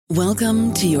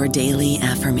Welcome to your daily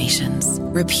affirmations.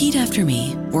 Repeat after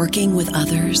me. Working with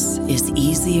others is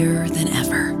easier than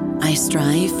ever. I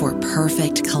strive for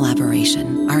perfect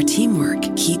collaboration. Our teamwork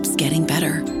keeps getting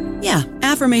better. Yeah,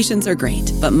 affirmations are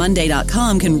great, but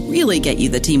Monday.com can really get you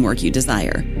the teamwork you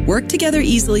desire. Work together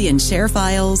easily and share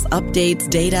files, updates,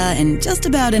 data, and just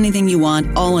about anything you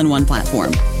want all in one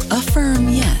platform. Affirm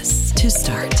yes to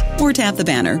start, or tap the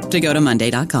banner to go to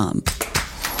Monday.com.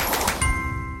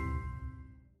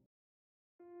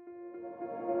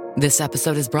 This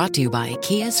episode is brought to you by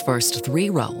Kia's first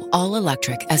three-row,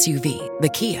 all-electric SUV, the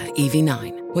Kia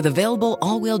EV9, with available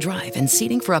all-wheel drive and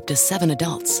seating for up to 7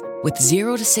 adults, with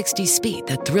 0 to 60 speed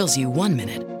that thrills you 1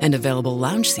 minute and available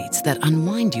lounge seats that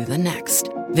unwind you the next.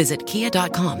 Visit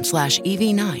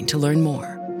kia.com/EV9 to learn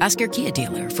more. Ask your Kia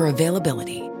dealer for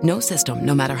availability. No system,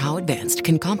 no matter how advanced,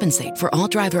 can compensate for all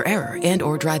driver error and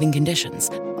or driving conditions.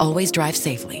 Always drive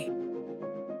safely.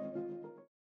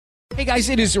 Hey guys,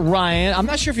 it is Ryan. I'm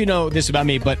not sure if you know this about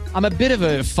me, but I'm a bit of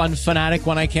a fun fanatic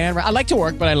when I can. I like to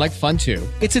work, but I like fun too.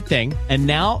 It's a thing. And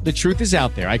now the truth is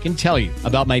out there. I can tell you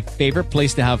about my favorite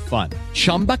place to have fun.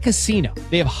 Chumba Casino.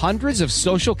 They have hundreds of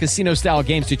social casino style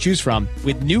games to choose from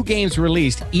with new games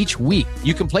released each week.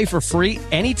 You can play for free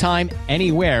anytime,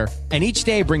 anywhere. And each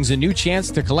day brings a new chance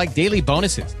to collect daily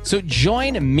bonuses. So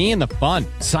join me in the fun.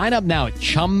 Sign up now at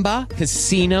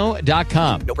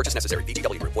ChumbaCasino.com. No purchase necessary.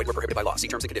 VGW Group. Void where prohibited by law. See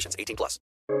terms and conditions. 18+.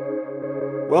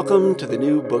 Welcome to the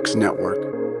New Books Network.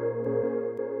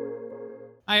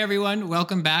 Hi, everyone.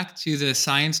 Welcome back to the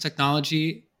Science,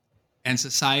 Technology, and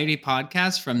Society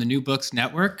podcast from the New Books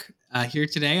Network. Here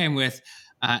today, I'm with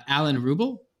Alan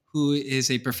Rubel, who is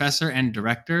a professor and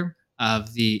director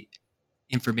of the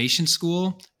Information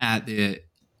School at the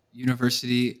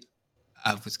University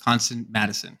of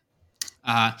Wisconsin-Madison.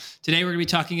 Today, we're going to be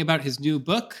talking about his new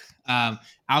book,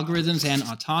 Algorithms and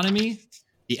Autonomy,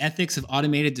 The Ethics of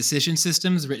Automated Decision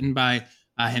Systems, written by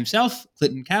himself,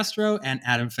 Clinton Castro, and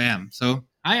Adam Pham. So,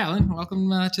 hi, Alan.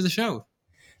 Welcome to the show.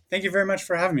 Thank you very much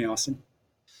for having me, Austin.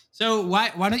 So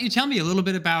why don't you tell me a little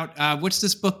bit about what's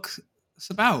this book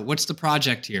about? What's the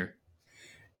project here?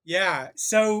 Yeah,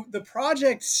 so the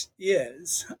project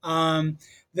is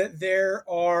that there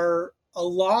are a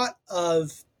lot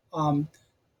of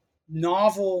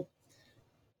novel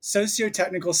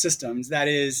socio-technical systems, that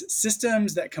is,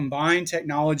 systems that combine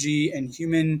technology and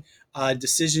human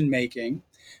decision-making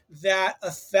that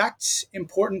affect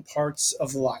important parts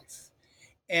of life.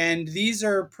 And these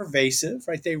are pervasive,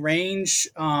 right? They range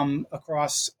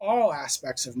across all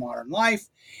aspects of modern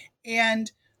life.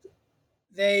 And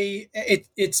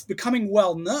it's becoming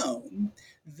well known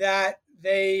that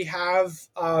they have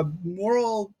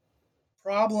moral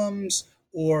problems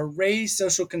or raise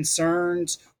social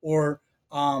concerns or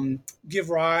give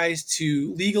rise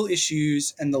to legal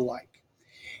issues and the like.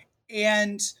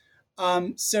 And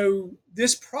so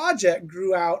this project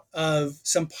grew out of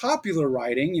some popular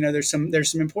writing. You know, there's some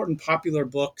important popular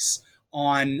books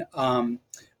on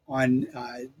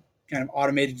kind of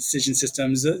automated decision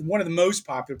systems. One of the most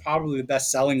popular, probably the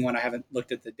best-selling one, I haven't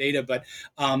looked at the data, but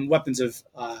Weapons of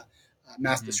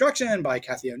Mass Destruction by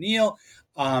Cathy O'Neil.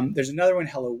 There's another one,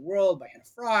 Hello World by Hannah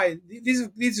Fry.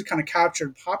 These are kind of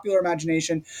captured popular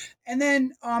imagination. And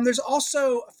then there's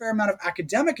also a fair amount of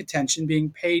academic attention being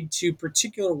paid to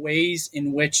particular ways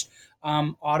in which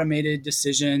automated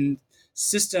decision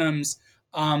systems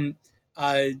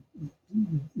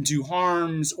do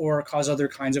harms or cause other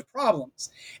kinds of problems.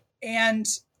 And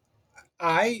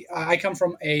I come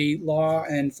from a law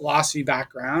and philosophy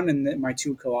background, and my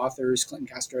two co-authors, Clinton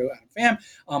Castro and Adam Pham,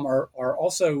 are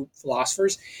also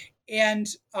philosophers. And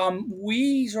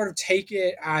we sort of take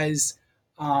it as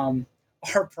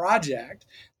our project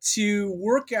to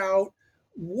work out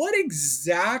what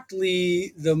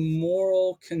exactly the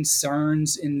moral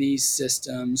concerns in these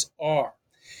systems are.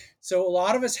 So a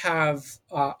lot of us have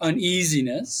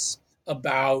uneasiness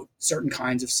about certain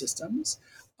kinds of systems.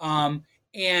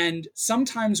 And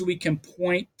sometimes we can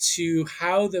point to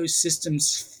how those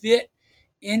systems fit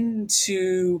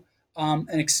into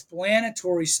an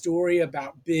explanatory story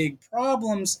about big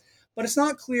problems, but it's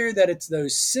not clear that it's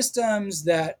those systems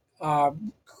that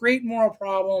create moral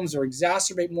problems or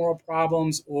exacerbate moral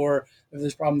problems, or if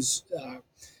those problems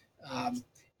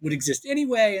would exist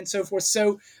anyway, and so forth.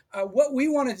 So what we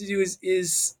wanted to do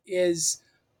is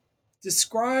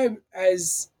describe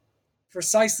as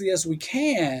precisely as we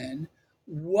can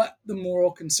what the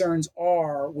moral concerns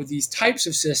are with these types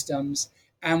of systems.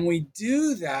 And we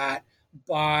do that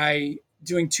by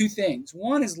doing two things.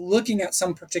 One is looking at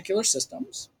some particular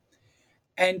systems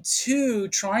and two,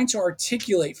 trying to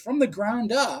articulate from the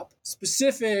ground up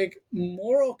specific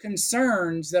moral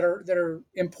concerns that are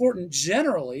important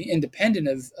generally, independent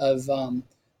of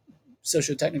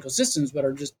socio-technical systems, but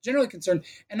are just generally concerned,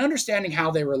 and understanding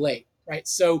how they relate, right?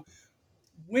 So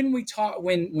when we talk,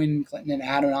 when Clinton and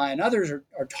Adam and I and others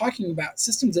are talking about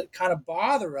systems that kind of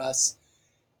bother us,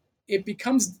 it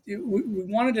becomes, we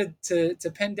wanted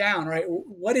to pin down, right?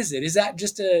 What is it? Is that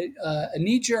just a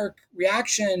knee-jerk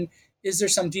reaction? Is there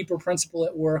some deeper principle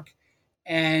at work?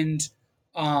 And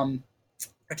our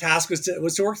task was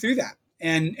to work through that.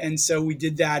 And so we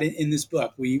did that in this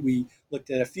book. We looked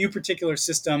at a few particular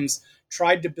systems,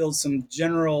 tried to build some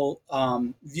general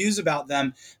views about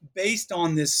them based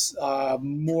on this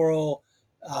moral,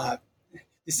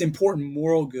 this important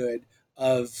moral good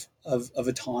of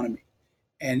autonomy.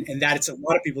 And that it's a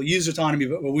lot of people use autonomy,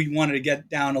 but we wanted to get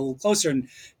down a little closer and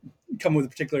come with a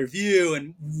particular view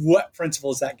and what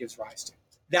principles that gives rise to.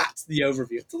 That's the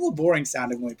overview. It's a little boring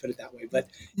sounding when we put it that way, but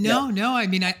no. I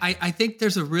mean, I think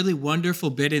there's a really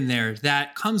wonderful bit in there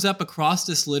that comes up across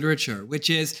this literature, which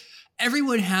is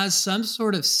everyone has some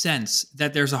sort of sense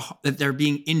that that they're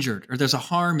being injured or there's a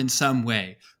harm in some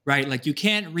way, right? Like you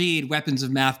can't read Weapons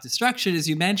of Math Destruction, as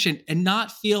you mentioned, and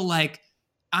not feel like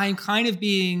I'm kind of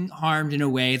being harmed in a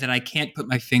way that I can't put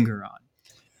my finger on.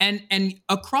 And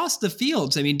across the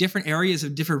fields, I mean, different areas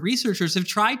of different researchers have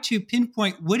tried to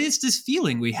pinpoint what is this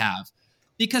feeling we have?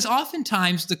 Because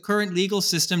oftentimes the current legal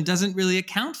system doesn't really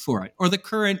account for it, or the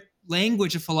current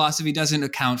language of philosophy doesn't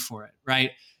account for it,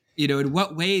 right? You know, in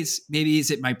what ways, maybe is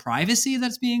it my privacy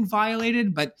that's being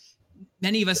violated? But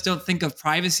many of us don't think of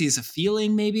privacy as a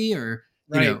feeling, maybe, or,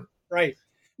 you know. Right.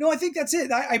 No, I think that's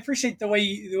it. I appreciate the way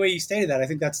you stated that. I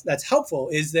think that's helpful.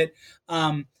 Is that,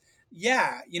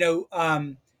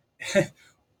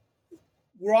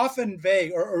 we're often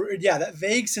vague, or that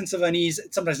vague sense of unease.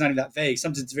 Sometimes not even that vague.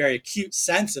 Sometimes it's a very acute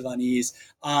sense of unease.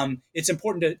 It's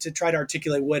important to try to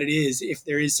articulate what it is if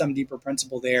there is some deeper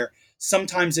principle there.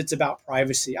 Sometimes it's about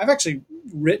privacy. I've actually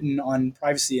written on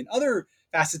privacy and other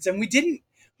facets, and we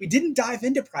didn't dive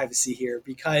into privacy here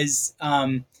because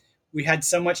we had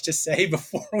so much to say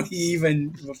before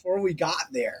we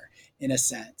got there, in a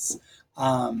sense.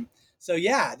 So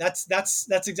yeah, that's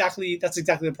exactly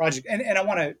the project. And I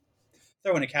want to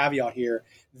throw in a caveat here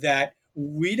that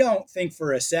we don't think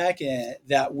for a second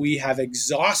that we have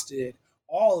exhausted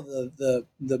all of the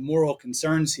moral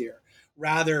concerns here.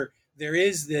 Rather, there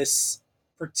is this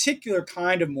particular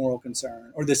kind of moral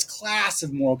concern, or this class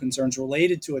of moral concerns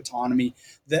related to autonomy,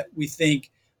 that we think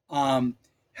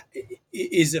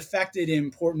is affected in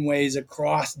important ways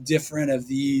across different of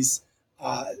these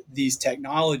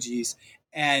technologies,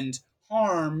 and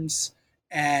harms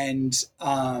and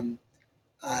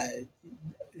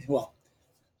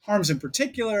harms in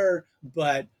particular,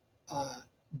 but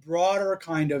broader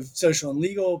kind of social and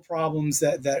legal problems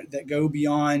that go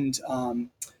beyond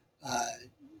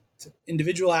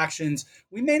individual actions.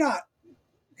 We may not.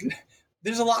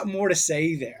 There's a lot more to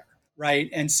say there, right?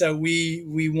 And so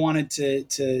we wanted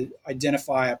to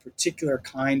identify a particular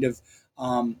kind of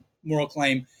moral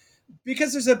claim,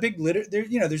 because there's a big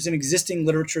there's an existing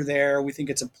literature there. We think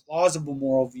it's a plausible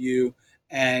moral view,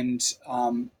 and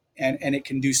it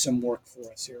can do some work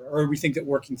for us here. Or we think that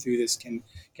working through this can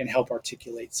help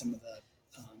articulate some of the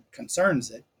concerns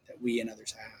that we and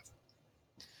others have.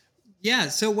 Yeah.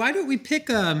 So why don't we pick,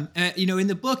 in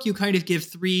the book, you kind of give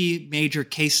 3 major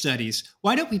case studies.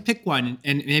 Why don't we pick one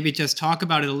and maybe just talk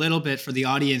about it a little bit for the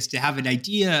audience to have an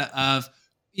idea of,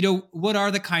 what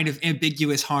are the kind of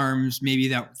ambiguous harms maybe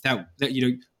that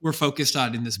we're focused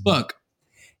on in this book?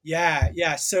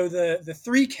 Yeah. So the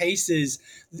 3 cases,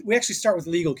 we actually start with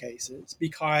legal cases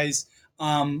because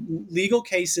legal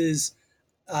cases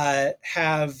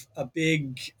have a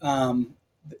big,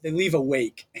 they leave a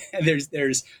wake.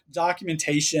 There's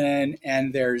documentation,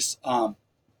 and there's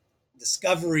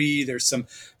discovery. There's some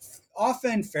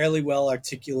often fairly well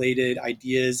articulated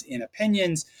ideas and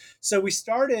opinions. So we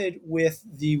started with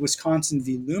the Wisconsin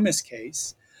v. Loomis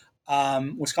case.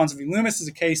 Wisconsin v. Loomis is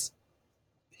a case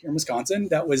here in Wisconsin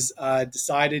that was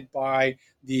decided by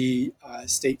the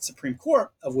state Supreme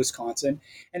Court of Wisconsin,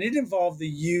 and it involved the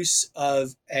use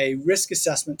of a risk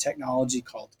assessment technology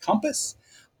called Compass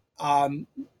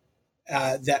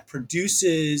that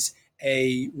produces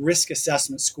a risk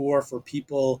assessment score for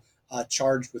people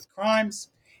charged with crimes.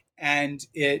 And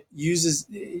it uses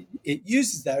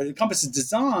that. The Compass is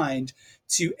designed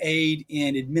to aid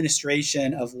in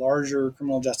administration of larger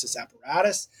criminal justice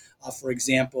apparatus. For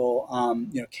example,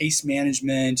 case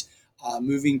management,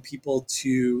 moving people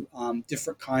to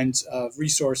different kinds of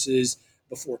resources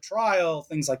before trial,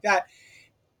 things like that.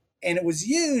 And it was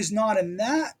used not in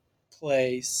that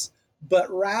place,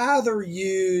 but rather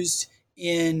used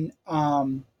in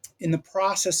the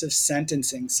process of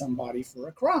sentencing somebody for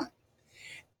a crime.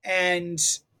 And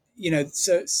this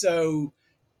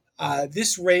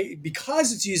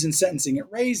because it's used in sentencing, it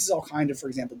raises all kind of, for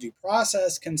example, due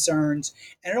process concerns,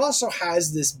 and it also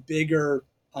has this bigger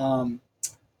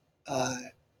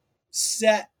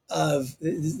set of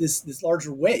this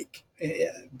larger wake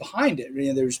behind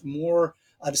it. There's more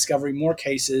discovery, more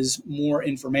cases, more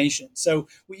information. So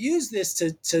we use this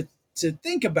to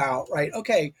think about, right?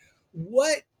 Okay,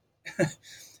 what?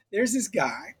 There's this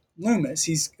guy Loomis.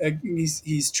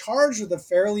 He's charged with a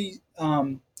fairly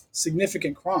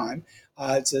significant crime.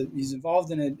 He's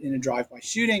involved in a drive-by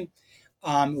shooting.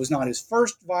 It was not his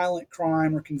first violent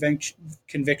crime or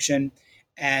conviction,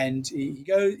 and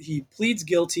he pleads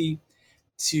guilty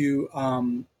to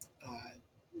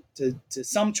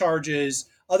some charges.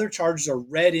 Other charges are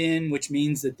read in, which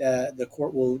means that the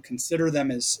court will consider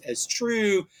them as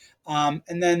true,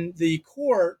 and then the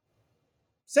court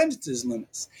sentences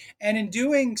Loomis. And in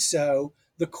doing so,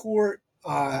 the court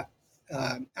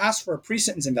asked for a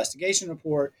pre-sentence investigation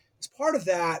report. As part of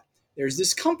that, there's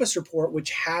this COMPAS report,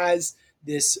 which has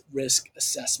this risk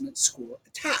assessment score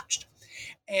attached.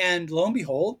 And lo and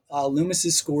behold,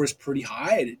 Loomis's score is pretty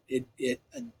high. It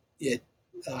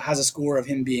has a score of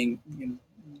him being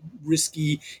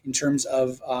risky in terms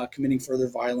of committing further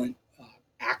violent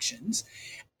actions.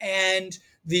 And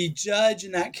the judge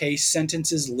in that case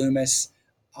sentences Loomis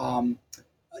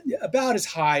about as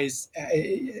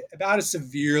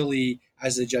severely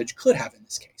as the judge could have in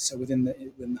this case, so within the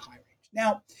high range.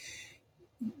 Now,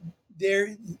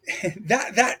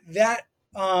 that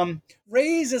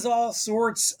raises all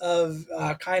sorts of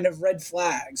kind of red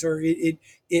flags, or it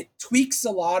tweaks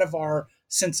a lot of our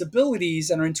sensibilities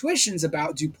and our intuitions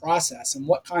about due process and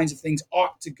what kinds of things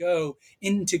ought to go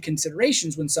into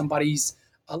considerations when somebody's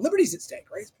liberty's at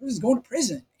stake, right? This person's going to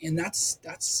prison, and that's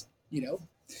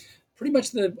pretty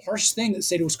much the harshest thing that the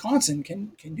state of Wisconsin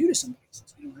can do to somebody,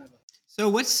 since we don't have a. So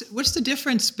what's the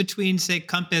difference between, say,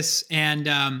 COMPAS and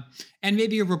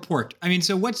maybe a report? I mean,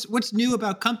 so what's new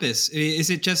about COMPAS? Is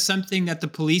it just something that the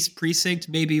police precinct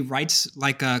maybe writes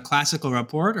like a classical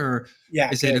report, or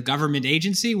is it a government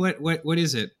agency? What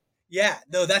is it? Yeah,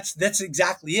 no, that's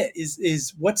exactly it.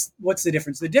 Is what's the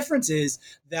difference? The difference is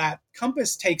that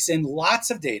COMPAS takes in lots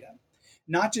of data,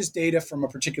 not just data from a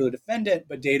particular defendant,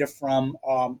 but data from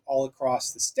all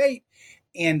across the state.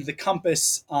 And the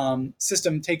COMPAS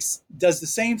system does the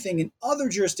same thing in other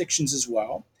jurisdictions as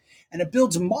well, and it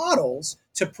builds models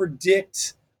to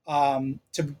predict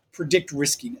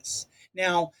riskiness.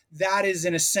 Now, that is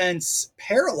in a sense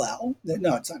parallel.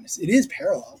 No, it's not. It is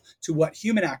parallel to what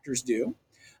human actors do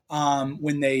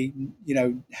when they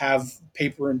have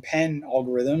paper and pen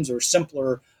algorithms or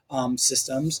simpler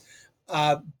systems.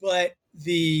 But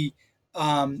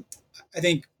I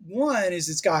think one is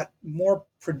it's got more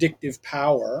predictive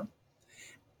power,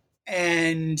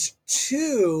 and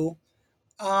two,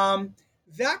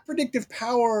 that predictive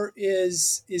power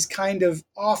is kind of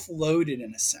offloaded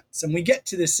in a sense, and we get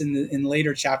to this in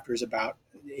later chapters about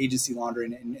agency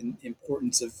laundering and the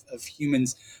importance of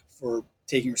humans for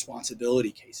taking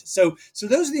responsibility cases. So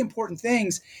those are the important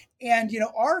things, and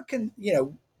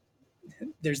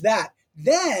there's that.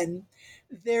 Then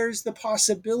there's the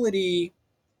possibility.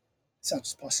 It's not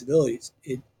just possibilities.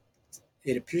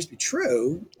 It appears to be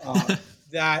true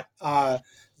that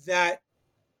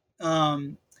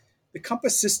the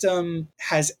COMPAS system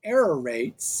has error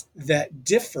rates that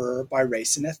differ by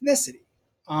race and ethnicity.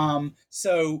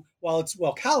 So while it's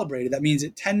well calibrated, that means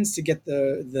it tends to get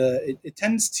it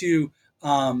tends to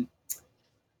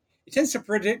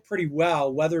predict pretty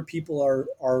well whether people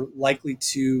are likely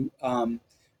to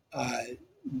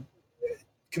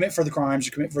commit further crimes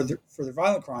or commit further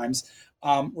violent crimes,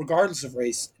 regardless of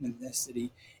race and ethnicity.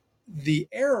 The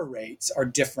error rates are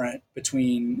different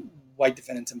between white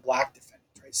defendants and black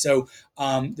defendants, right? So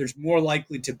there's more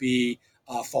likely to be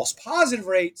false positive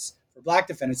rates for black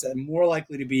defendants that are more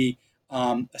likely to be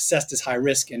assessed as high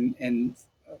risk and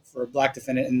for a black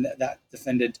defendant and that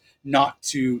defendant not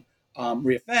to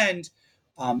reoffend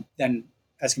than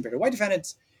as compared to white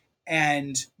defendants,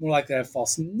 and more likely to have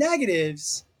false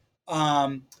negatives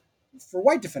for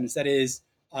white defendants, that is,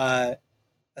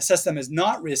 assess them as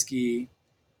not risky,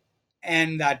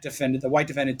 and the white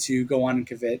defendant to go on and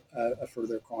commit a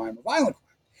further crime or violent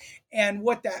crime. And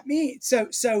what that means,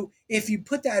 so if you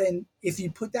put that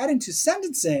into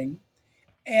sentencing,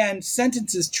 and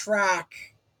sentences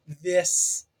track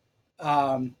this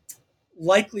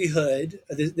likelihood,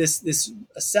 this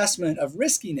assessment of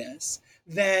riskiness,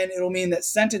 then it'll mean that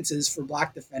sentences for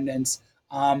Black defendants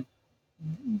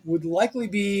would likely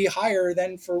be higher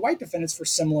than for white defendants for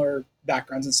similar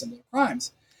backgrounds and similar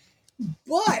crimes.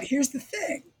 But here's the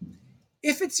thing.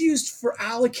 If it's used for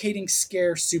allocating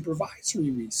scarce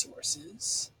supervisory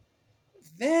resources,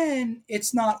 then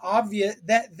it's not obvious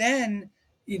that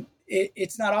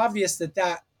it's not obvious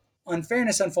that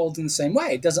unfairness unfolds in the same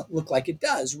way. It doesn't look like it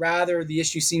does. Rather, the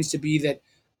issue seems to be that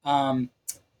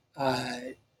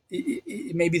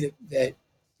it may be that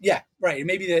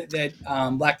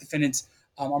Black defendants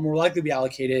are more likely to be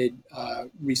allocated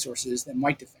resources than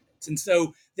white defendants. And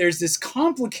so there's this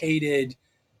complicated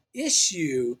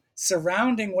issue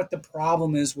surrounding what the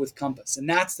problem is with Compass. And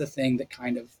that's the thing that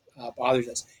kind of bothers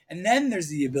us. And then there's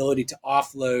the ability to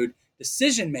offload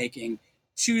decision-making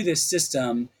to this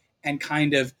system and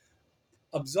kind of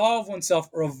absolve oneself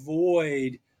or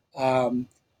avoid the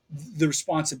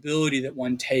responsibility that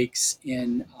one takes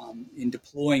in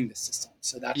deploying the system.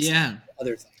 So that's the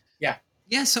other thing. Yeah.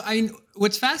 Yeah. So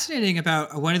what's fascinating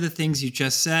about one of the things you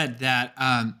just said that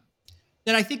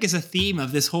I think is a theme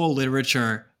of this whole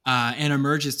literature and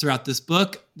emerges throughout this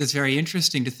book that's very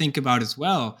interesting to think about as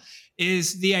well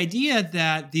is the idea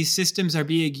that these systems are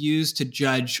being used to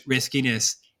judge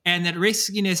riskiness and that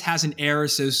riskiness has an error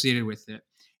associated with it.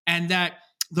 And that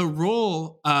the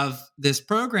role of this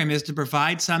program is to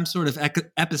provide some sort of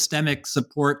epistemic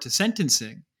support to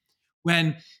sentencing.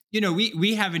 When,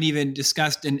 we haven't even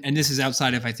discussed, and this is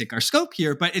outside of, I think, our scope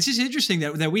here, but it's just interesting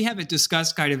that we haven't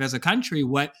discussed kind of as a country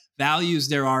what values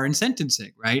there are in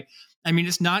sentencing, right? I mean,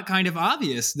 it's not kind of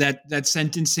obvious that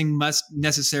sentencing must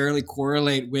necessarily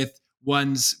correlate with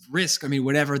one's risk. I mean,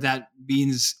 whatever that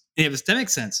means in an epistemic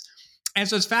sense. And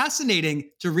so it's fascinating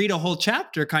to read a whole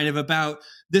chapter kind of about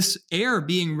this error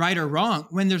being right or wrong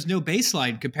when there's no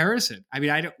baseline comparison. I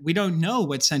mean, we don't know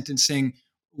what sentencing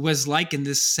was like in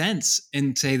this sense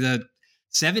in, say, the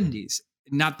 70s.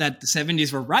 Not that the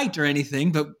 70s were right or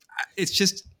anything, but it's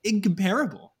just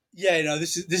incomparable. Yeah,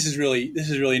 this is really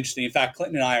interesting. In fact,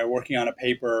 Clinton and I are working on a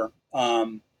paper.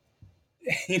 There's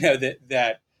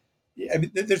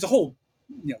a whole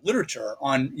literature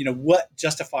on what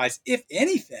justifies, if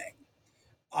anything,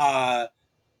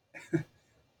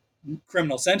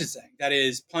 criminal sentencing. That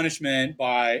is punishment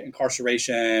by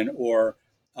incarceration or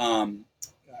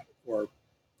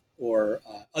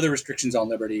other restrictions on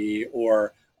liberty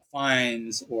or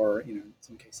fines or in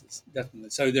some cases definitely.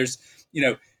 So there's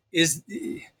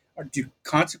do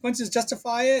consequences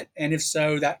justify it? And if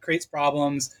so, that creates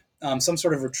problems. Some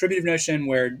sort of retributive notion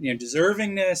where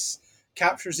deservingness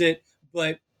captures it.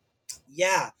 But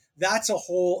yeah, that's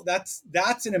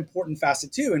an important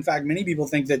facet too. In fact, many people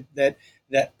think that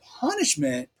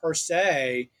punishment per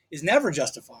se is never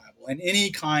justifiable, and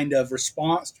any kind of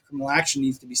response to criminal action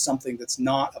needs to be something that's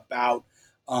not about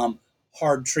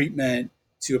hard treatment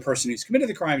to a person who's committed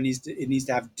the crime. It needs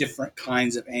to have different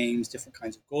kinds of aims, different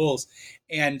kinds of goals.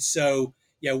 And so,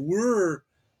 yeah, we're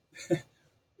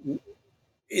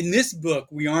in this book,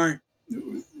 I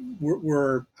don't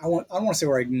want to say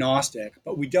we're agnostic,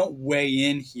 but we don't weigh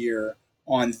in here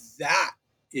on that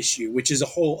issue, which is a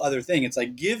whole other thing. It's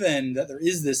like, given that there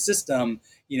is this system,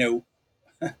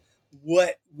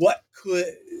 what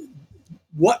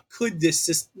could this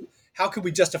system, how could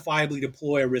we justifiably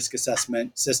deploy a risk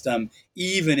assessment system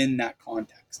even in that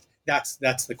context?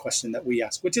 That's the question that we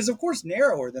ask, which is of course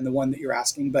narrower than the one that you're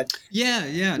asking. But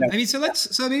yeah. I mean, so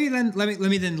maybe then let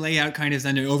me then lay out kind of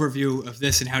then an overview of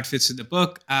this and how it fits in the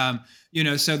book. So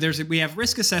we have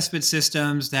risk assessment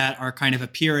systems that are kind of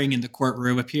appearing in the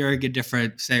courtroom, appearing in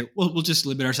different, say, we'll just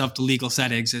limit ourselves to legal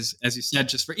settings, as you said,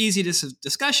 just for easy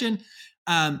discussion.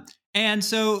 And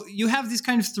so you have these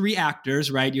kind of three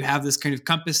actors, right? You have this kind of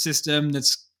Compass system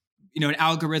that's, an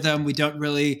algorithm. We don't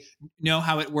really know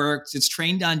how it works. It's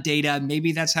trained on data.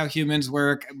 Maybe that's how humans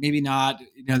work. Maybe not.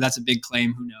 That's a big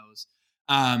claim. Who knows?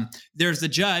 There's the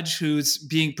judge who's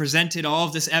being presented all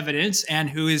of this evidence and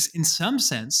who is in some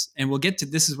sense, and we'll get to,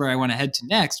 this is where I want to head to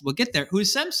next. We'll get there. Who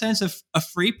is some sense of a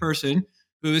free person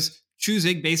who's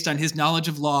choosing based on his knowledge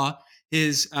of law,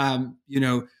 his,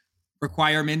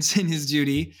 requirements in his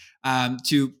duty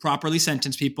to properly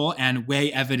sentence people and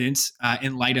weigh evidence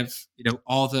in light of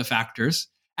all the factors.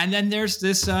 And then there's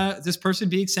this person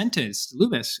being sentenced,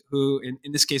 Loomis, who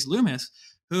in this case Loomis,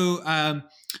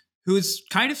 who's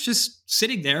kind of just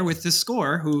sitting there with this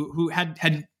score, who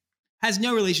has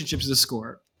no relationship to the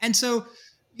score. And so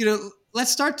let's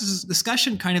start this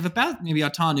discussion kind of about maybe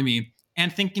autonomy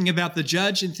and thinking about the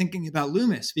judge and thinking about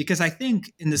Loomis, because I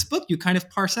think in this book you kind of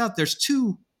parse out there's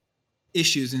two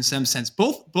issues in some sense.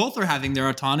 Both are having their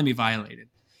autonomy violated.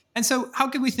 And so how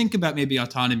can we think about maybe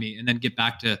autonomy and then get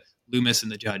back to Loomis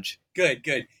and the judge. Good.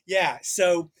 Yeah.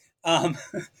 So,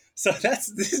 so this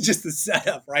is just the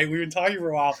setup, right? We've been talking for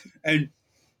a while and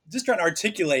just trying to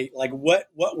articulate like what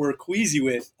we're queasy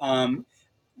with.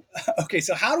 Okay,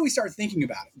 so how do we start thinking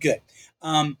about it? Good.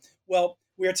 Well,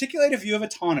 we articulate a view of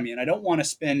autonomy, and I don't want to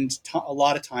spend a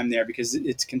lot of time there because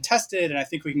it's contested, and I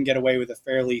think we can get away with a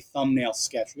fairly thumbnail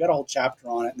sketch. We got a whole chapter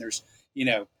on it, and there's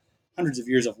hundreds of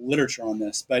years of literature on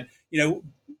this. But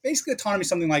basically, autonomy is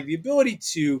something like the ability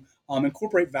to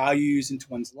incorporate values into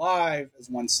one's life as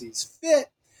one sees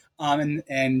fit,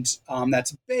 and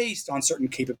that's based on certain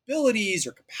capabilities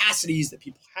or capacities that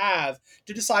people have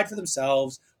to decide for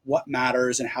themselves what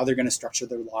matters and how they're going to structure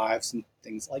their lives and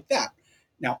things like that.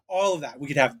 Now, all of that, we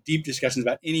could have deep discussions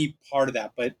about any part of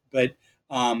that, but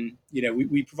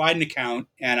we provide an account,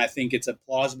 and I think it's a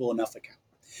plausible enough account.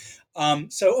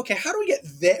 Okay, how do we get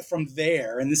from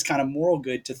there and this kind of moral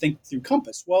good to think through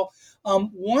compass? Well,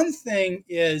 one thing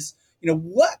is,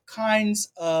 what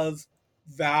kinds of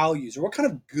values or what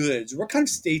kind of goods or what kind of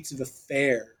states of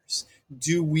affairs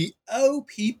do we owe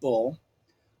people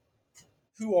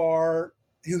who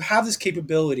have this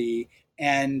capability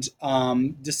and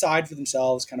decide for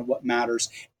themselves kind of what matters,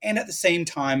 and at the same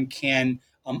time can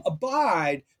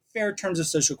abide fair terms of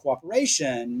social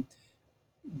cooperation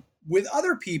with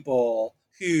other people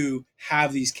who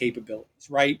have these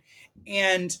capabilities, right?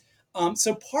 And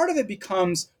so part of it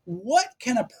becomes, what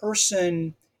can a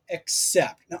person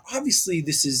accept? Now, obviously,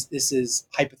 this is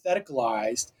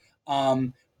hypotheticalized.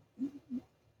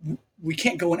 We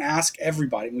can't go and ask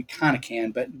everybody, and we kind of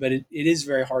can, but it is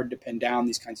very hard to pin down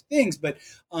these kinds of things. But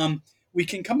we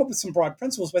can come up with some broad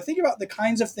principles. But think about the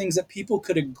kinds of things that people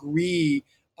could agree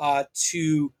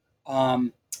to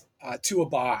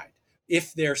abide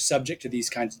if they're subject to these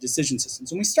kinds of decision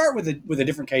systems. And we start with a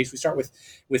different case. We start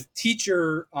with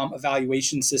teacher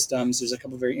evaluation systems. There's a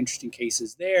couple of very interesting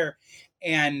cases there,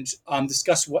 and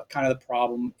discuss what kind of the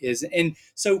problem is. And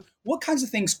so what kinds of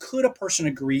things could a person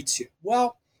agree to?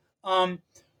 Well,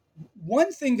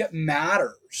 one thing that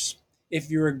matters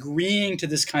if you're agreeing to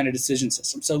this kind of decision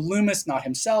system. So Loomis, not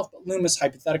himself, but Loomis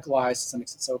hypotheticalized to some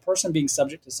extent. So a person being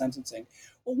subject to sentencing.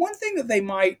 Well, one thing that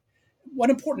one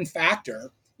important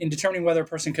factor in determining whether a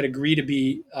person could agree to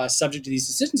be subject to these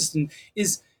decision systems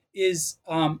is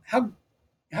how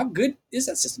good is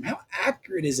that system? How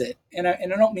accurate is it? And I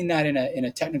don't mean that in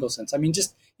a technical sense. I mean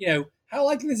just how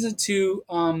likely is it to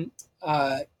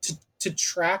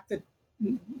track to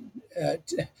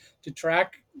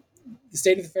track the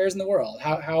state of affairs in the world?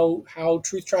 How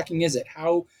truth tracking is it?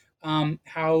 How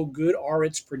good are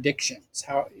its predictions?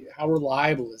 How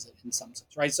reliable is it in some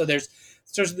sense, right? So there's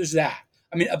that.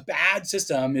 I mean, a bad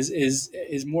system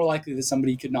is more likely that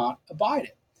somebody could not abide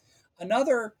it.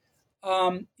 Another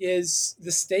is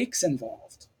the stakes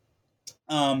involved.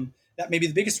 That may be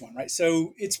the biggest one, right?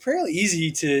 So it's fairly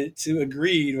easy to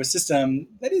agree to a system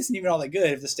that isn't even all that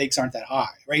good if the stakes aren't that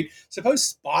high, right?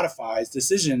 Suppose Spotify's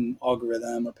decision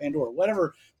algorithm or Pandora,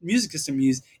 whatever music system you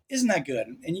use, isn't that good,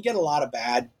 and you get a lot of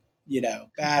bad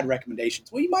recommendations.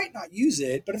 Well, you might not use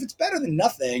it, but if it's better than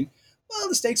nothing, well,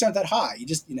 the stakes aren't that high. You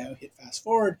just hit fast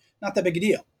forward, not that big a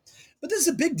deal. But this is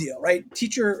a big deal, right?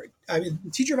 Teacher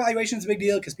evaluation is a big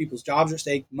deal because people's jobs are at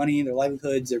stake, money, their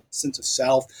livelihoods, their sense of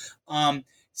self.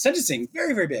 Sentencing,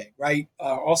 very, very big, right?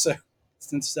 Also,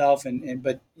 sense of self,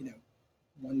 but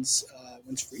one's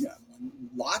freedom,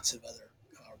 lots of other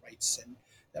rights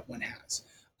that one has.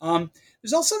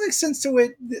 There's also the sense to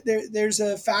it. There's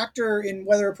a factor in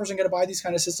whether a person can abide these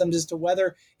kind of systems as to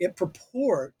whether it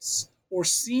purports or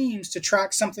seems to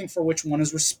track something for which one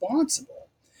is responsible.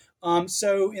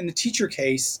 So in the teacher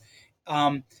case,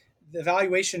 the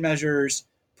evaluation measures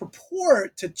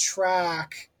purport to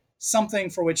track something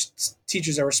for which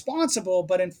teachers are responsible,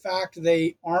 but in fact,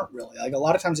 they aren't really. Like a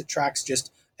lot of times it tracks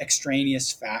just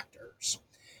extraneous factors.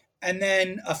 And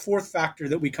then a fourth factor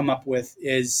that we come up with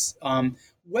is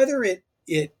whether it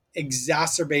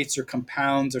exacerbates or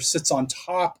compounds or sits on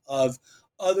top of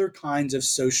other kinds of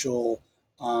social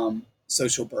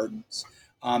burdens.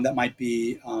 That might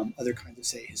be other kinds of,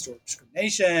 say, historic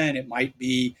discrimination. It might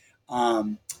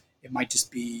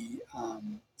just be,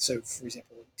 so for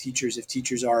example, if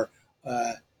teachers are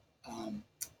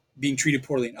being treated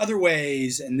poorly in other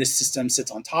ways, and this system sits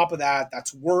on top of that,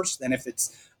 that's worse than if it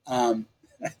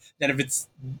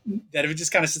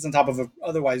just kind of sits on top of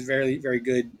otherwise very, very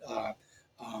good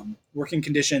working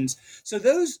conditions. So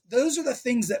those are the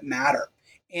things that matter.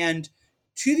 And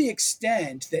to the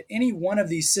extent that any one of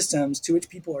these systems to which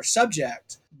people are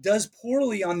subject does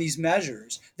poorly on these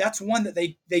measures, that's one that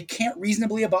they can't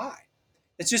reasonably abide.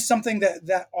 It's just something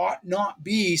that ought not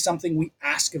be something we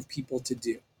ask of people to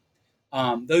do.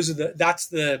 That's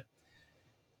the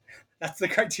that's the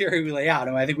criteria we lay out.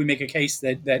 And I think we make a case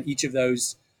that each of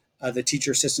those, the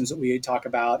teacher systems that we talk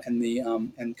about and the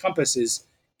and Compass is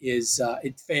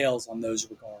it fails on those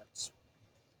regards.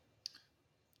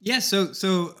 Yeah.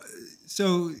 So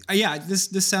yeah,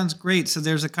 this sounds great. So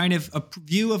there's a kind of a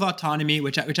view of autonomy,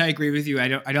 which I agree with you.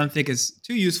 I don't think is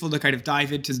too useful to kind of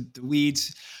dive into the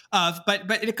weeds of,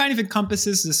 but it kind of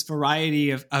encompasses this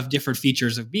variety of different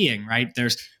features of being, right?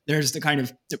 There's the kind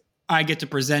of, I get to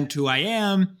present who I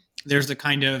am. There's the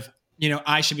kind of,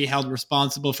 I should be held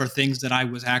responsible for things that I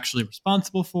was actually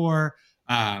responsible for.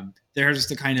 There's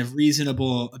the kind of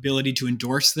reasonable ability to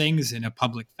endorse things in a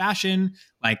public fashion.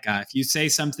 Like if you say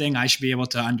something, I should be able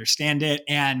to understand it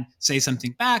and say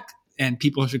something back, and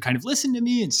people should kind of listen to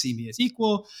me and see me as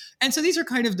equal. And so these are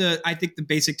kind of I think the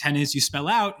basic tenets you spell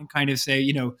out and kind of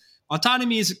say,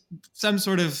 autonomy is some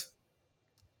sort of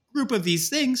group of these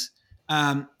things.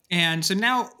 And so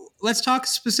now let's talk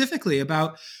specifically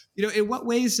about, in what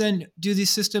ways then do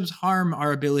these systems harm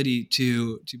our ability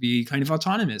to be kind of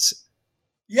autonomous?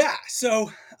 Yeah.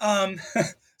 So,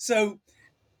 so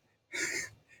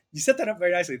you set that up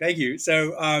very nicely. Thank you.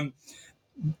 So,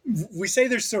 we say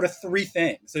there's sort of three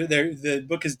things. So the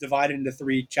book is divided into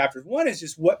three chapters. One is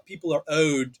just what people are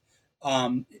owed,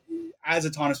 as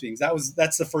autonomous beings.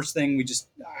 That's the first thing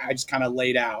I just kind of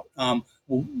laid out.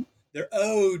 They're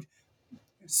owed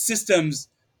systems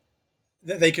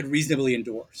that they could reasonably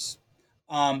endorse.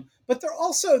 But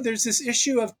there's this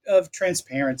issue of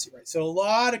transparency, right? So a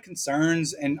lot of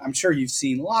concerns, and I'm sure you've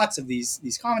seen lots of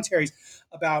these commentaries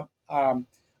about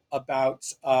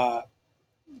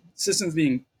systems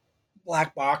being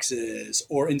black boxes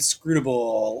or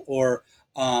inscrutable or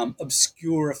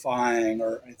obscurifying,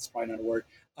 or it's probably not a word.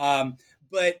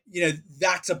 But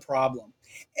that's a problem,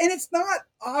 and it's not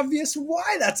obvious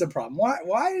why that's a problem.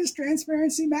 Why does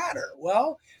transparency matter?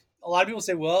 Well, a lot of people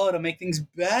say, well, it'll make things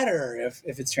better if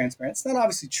it's transparent. It's not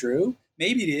obviously true.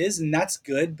 Maybe it is, and that's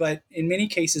good, but in many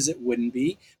cases it wouldn't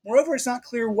be. Moreover, it's not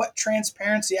clear what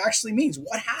transparency actually means.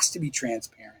 What has to be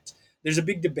transparent? There's a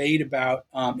big debate about,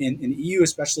 in the EU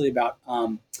especially, about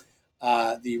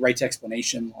the right to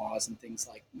explanation laws and things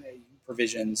like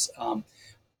provisions.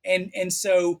 And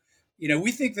so,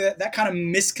 we think that kind of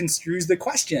misconstrues the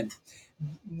question.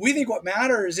 We think what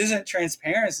matters isn't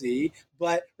transparency,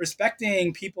 but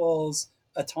respecting people's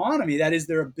autonomy, that is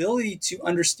their ability to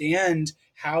understand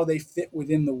how they fit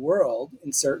within the world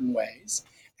in certain ways.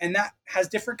 And that has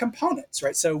different components,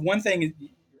 right? So one thing is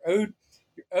you're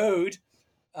owed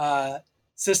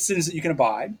systems that you can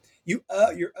abide.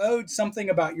 You're owed something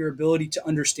about your ability to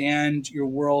understand your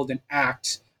world and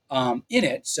act in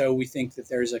it. So we think that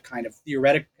there's a kind of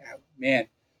theoretical,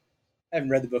 I haven't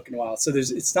read the book in a while, so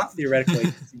it's not theoretical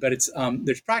agency, but it's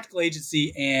there's practical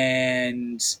agency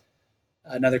and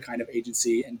another kind of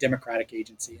agency and democratic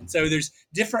agency. And so there's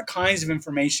different kinds of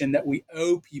information that we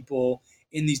owe people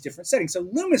in these different settings. So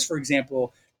Loomis, for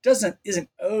example, isn't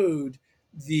owed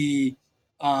the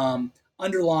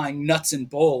underlying nuts and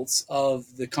bolts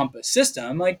of the Compass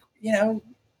system.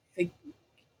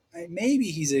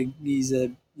 Maybe he's a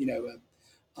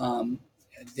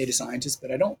data scientist, but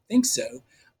I don't think so.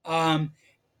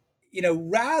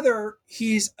 Rather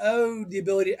he's owed the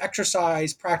ability to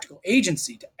exercise practical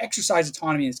agency, to exercise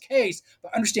autonomy in his case by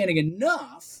understanding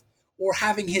enough or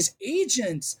having his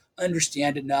agents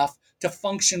understand enough to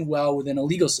function well within a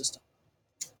legal system.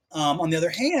 On the other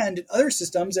hand, in other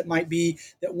systems, it might be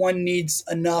that one needs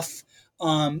enough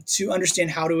to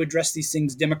understand how to address these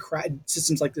things,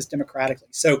 systems like this democratically.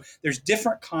 So there's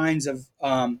different kinds of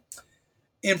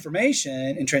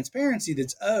information and transparency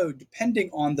that's owed depending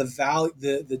on the value,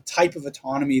 the type of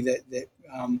autonomy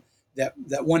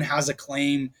that one has a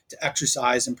claim to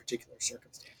exercise in particular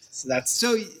circumstances. So that's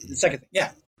the second thing.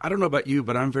 Yeah. I don't know about you,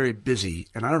 but I'm very busy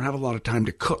and I don't have a lot of time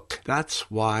to cook. That's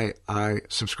why I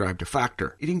subscribe to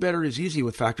Factor. Eating better is easy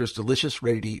with Factor's delicious,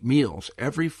 ready-to-eat meals.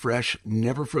 Every fresh,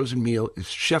 never frozen meal is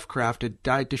chef-crafted,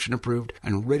 dietitian approved,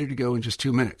 and ready to go in just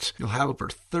 2 minutes. You'll have over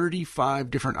 35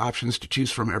 different options to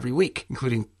choose from every week,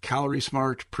 including Calorie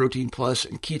Smart, Protein Plus,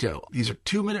 and Keto. These are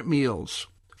 2-minute meals.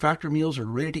 Factor meals are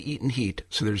ready to eat and heat,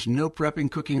 so there's no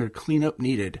prepping, cooking, or cleanup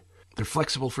needed. They're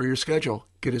flexible for your schedule.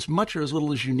 Get as much or as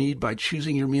little as you need by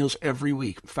choosing your meals every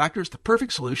week. Factor's the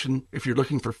perfect solution if you're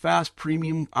looking for fast,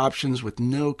 premium options with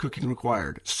no cooking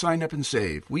required. Sign up and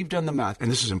save. We've done the math,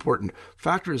 and this is important.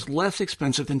 Factor is less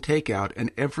expensive than takeout, and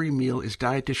every meal is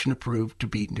dietitian approved to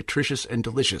be nutritious and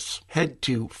delicious. Head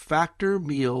to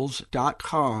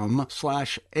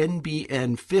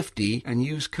factormeals.com/NBN50 and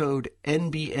use code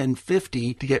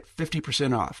NBN50 to get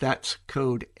 50% off. That's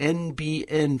code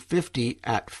NBN50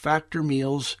 at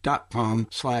factormeals.com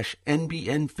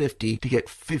wisconsin.com/NBN50 to get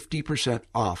 50%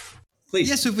 off. Please.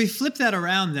 Yeah, so if we flip that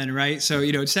around then, right? So,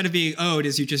 instead of being owed,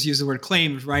 as you just use the word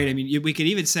claims, right? I mean, we could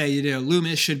even say,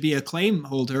 Loomis should be a claim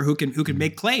holder who can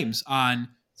make claims on,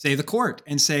 say, the court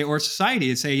and say, or society,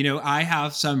 and say, I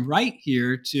have some right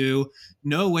here to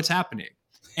know what's happening.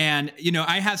 And,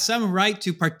 I have some right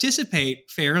to participate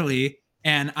fairly,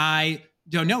 and I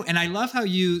don't know. And I love how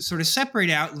you sort of separate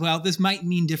out, well, this might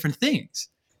mean different things.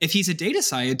 If he's a data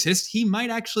scientist, he might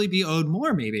actually be owed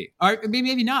more, maybe, or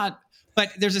maybe not.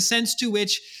 But there's a sense to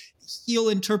which he'll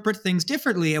interpret things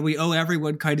differently, and we owe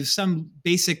everyone kind of some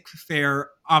basic,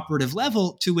 fair, operative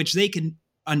level to which they can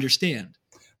understand.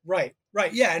 Right.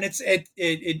 Yeah, and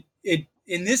it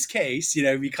in this case,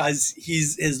 because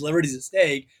his liberty's at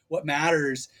stake. What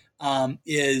matters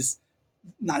is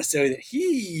not necessarily that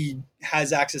he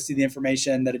has access to the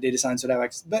information that a data scientist would have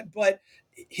access, but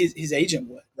his agent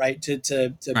would, right? To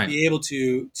Right. be able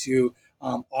to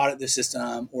audit the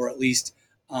system, or at least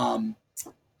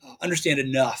understand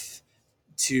enough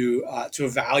to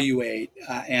evaluate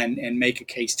and make a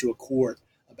case to a court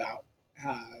about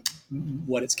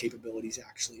what its capabilities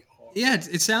actually are. Yeah,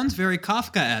 it sounds very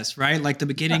Kafka-esque, right? Like the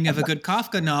beginning of a good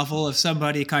Kafka novel of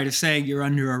somebody kind of saying you're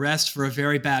under arrest for a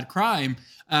very bad crime,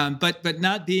 but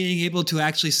not being able to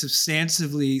actually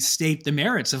substantively state the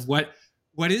merits of what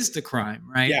is the crime,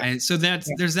 right? Yeah. And so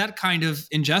there's that kind of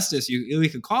injustice, we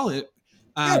could call it,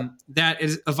 that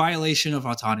is a violation of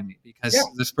autonomy, because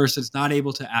this person's not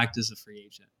able to act as a free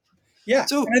agent. Yeah.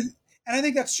 So, and I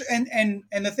think that's true. And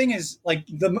the thing is, like,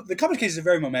 the Cummins case is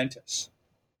very momentous,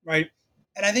 right?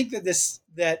 And I think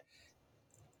that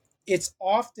it's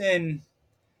often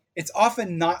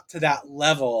not to that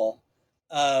level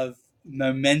of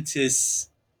momentous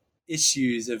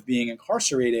issues of being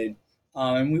incarcerated.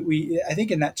 And we I think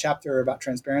in that chapter about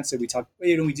transparency, we talk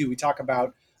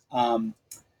about kind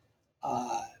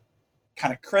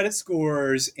of credit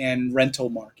scores and rental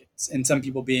markets, and some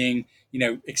people being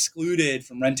excluded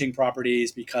from renting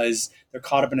properties because they're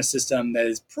caught up in a system that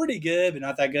is pretty good but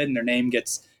not that good, and their name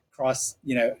gets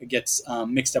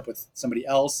mixed up with somebody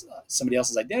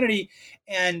else's identity,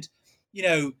 and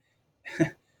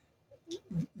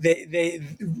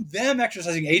them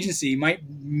exercising agency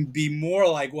might be more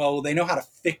like, well, they know how to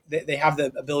fix. They have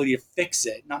the ability to fix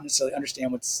it, not necessarily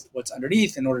understand what's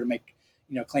underneath in order to make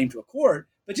claim to a court,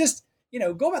 but just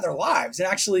go about their lives and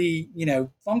actually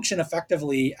function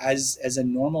effectively as a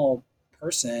normal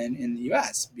person in the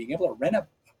U.S., being able to rent an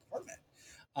apartment.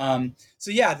 So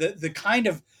yeah, the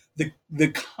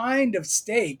kind of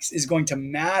stakes is going to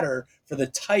matter for the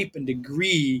type and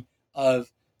degree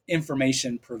of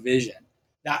information provision.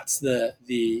 That's the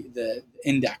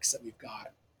index that we've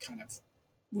got.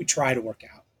 We try to work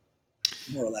out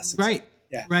more or less. Right.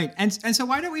 Yeah. Right. And so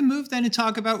why don't we move then and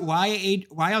talk about why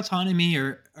autonomy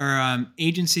or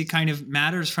agency kind of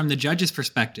matters from the judge's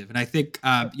perspective? And I think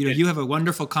you have a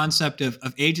wonderful concept of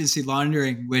agency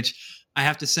laundering, which I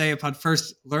have to say, upon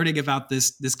first learning about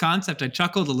this concept, I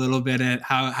chuckled a little bit at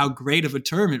how great of a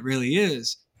term it really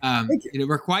is. It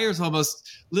requires almost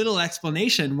little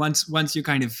explanation once you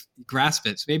kind of grasp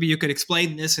it. So maybe you could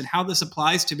explain this and how this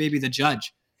applies to maybe the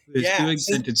judge who is doing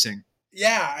sentencing.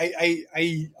 Yeah,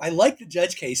 I like the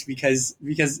judge case because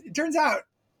it turns out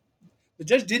the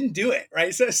judge didn't do it,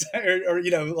 right? So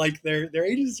like their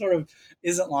agency sort of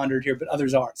isn't laundered here, but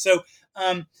others are. So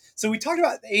we talked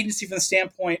about the agency from the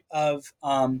standpoint of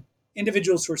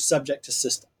individuals who are subject to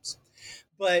systems,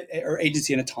 or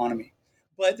agency and autonomy.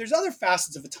 But there's other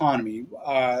facets of autonomy.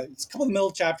 A couple of the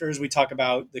middle chapters, we talk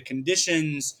about the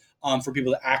conditions for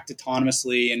people to act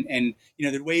autonomously, and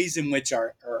the ways in which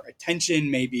our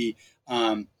attention may be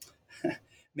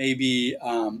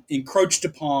encroached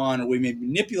upon, or we may be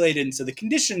manipulated, and so the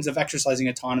conditions of exercising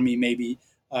autonomy may be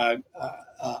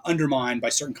undermined by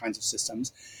certain kinds of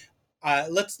systems.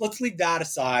 Let's leave that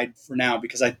aside for now,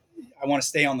 because I want to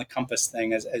stay on the compass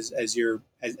thing as you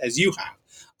have.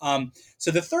 So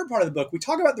the third part of the book, we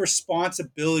talk about the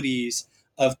responsibilities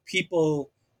of people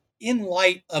in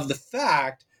light of the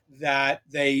fact that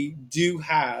they do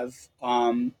have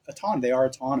autonomy. They are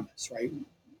autonomous, right?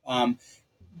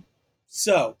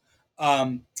 So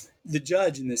the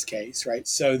judge in this case, right?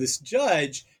 So this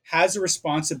judge has a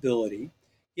responsibility.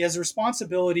 He has a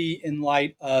responsibility in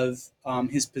light of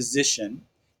his position,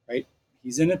 right?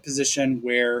 He's in a position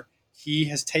where he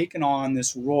has taken on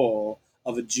this role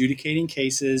of adjudicating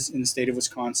cases in the state of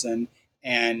Wisconsin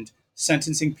and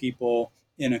sentencing people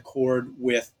in accord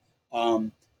with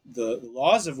the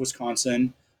laws of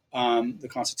Wisconsin, the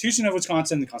Constitution of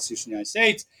Wisconsin, the Constitution of the United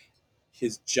States,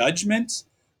 his judgment,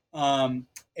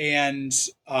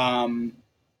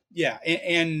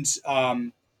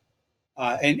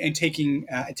 and taking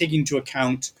into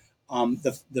account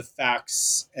the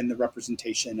facts and the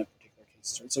representation of particular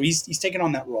cases. Right? So he's taken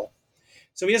on that role.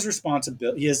 So he has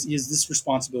responsibility. He has this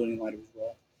responsibility in light of his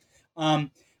role.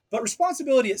 But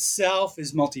responsibility itself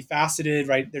is multifaceted,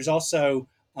 right? There's also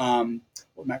what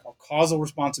we might call causal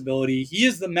responsibility. He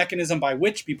is the mechanism by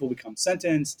which people become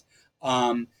sentenced.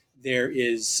 There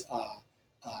is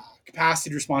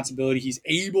capacity responsibility. He's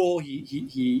able.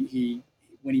 He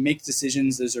when he makes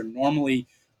decisions, those are normally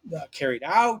carried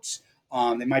out.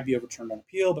 They might be overturned on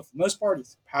appeal, but for the most part,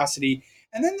 it's capacity.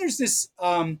 And then there's this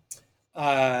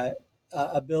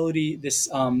ability, this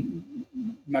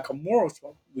might call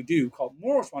call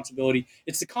moral responsibility.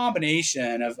 It's the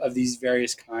combination of these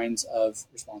various kinds of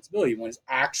responsibility. One is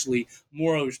actually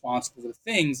morally responsible for the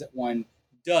things that one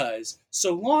does,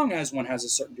 so long as one has a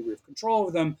certain degree of control over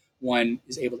them, one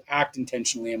is able to act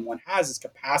intentionally, and one has this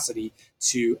capacity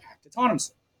to act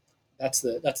autonomously. That's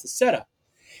the setup.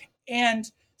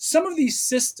 And some of these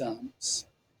systems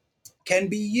can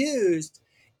be used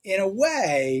in a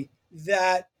way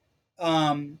that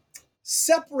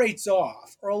separates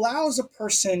off or allows a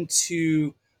person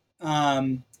to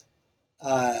offload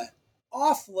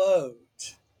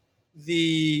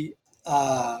the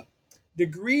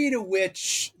degree to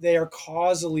which they are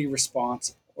causally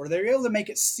responsible, or they're able to make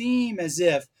it seem as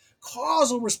if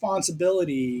causal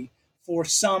responsibility for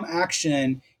some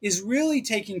action is really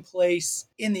taking place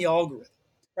in the algorithm,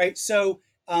 right? So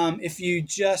if you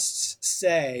just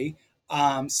say,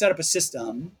 set up a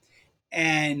system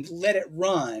and let it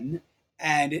run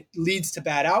and it leads to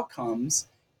bad outcomes,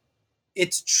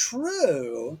 it's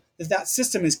true that that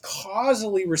system is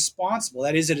causally responsible.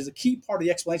 That is, it is a key part of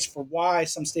the explanation for why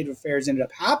some state of affairs ended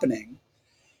up happening.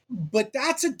 But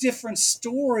that's a different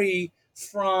story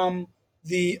from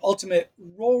the ultimate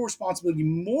role responsibility,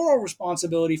 moral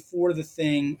responsibility for the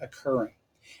thing occurring.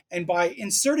 And by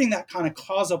inserting that kind of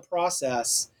causal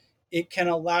process, it can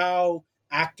allow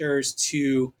actors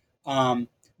to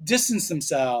distance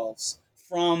themselves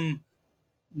from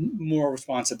moral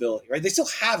responsibility, right? They still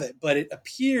have it, but it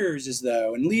appears as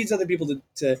though, and leads other people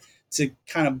to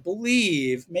kind of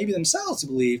believe, maybe themselves to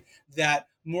believe, that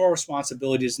moral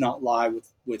responsibility does not lie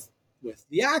with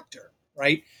the actor,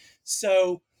 right?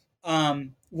 So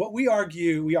what we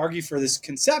argue for this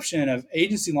conception of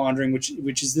agency laundering,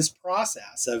 which is this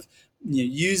process of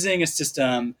using a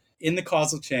system in the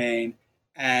causal chain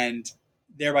and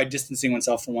thereby distancing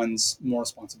oneself from one's moral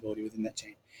responsibility within that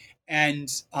chain.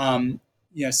 And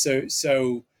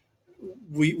so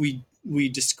we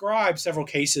describe several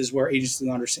cases where agency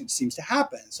laundering seems to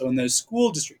happen. So in those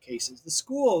school district cases, the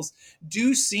schools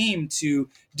do seem to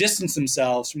distance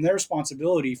themselves from their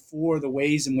responsibility for the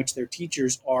ways in which their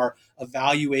teachers are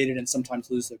evaluated and sometimes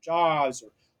lose their jobs or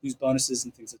lose bonuses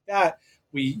and things like that.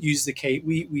 We use the case,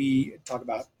 we talk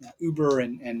about Uber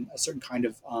and a certain kind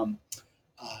of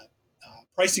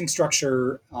pricing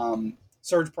structure,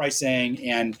 surge pricing,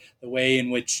 and the way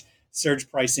in which surge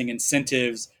pricing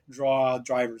incentives draw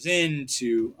drivers in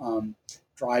to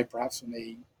drive perhaps when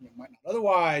they might not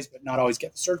otherwise, but not always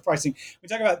get the surge pricing. We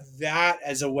talk about that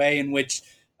as a way in which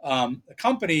a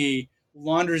company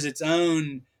launders its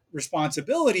own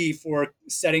responsibility for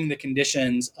setting the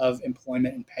conditions of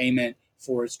employment and payment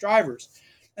for its drivers.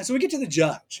 And so we get to the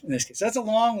judge in this case. So that's a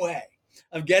long way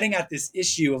of getting at this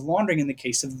issue of laundering in the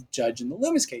case of the judge in the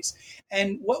Loomis case.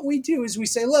 And what we do is we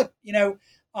say, look,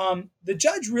 the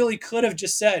judge really could have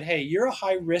just said, hey, you're a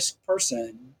high-risk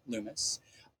person, Loomis.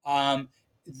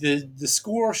 The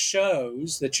score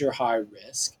shows that you're high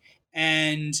risk.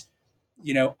 And,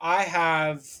 I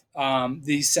have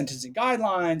these sentencing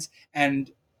guidelines,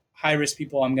 and high-risk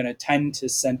people I'm going to tend to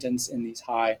sentence in these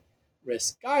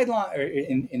high-risk guidelines, or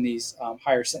in these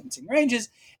higher sentencing ranges.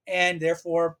 And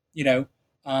therefore, you're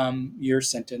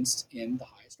sentenced in the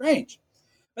highest range.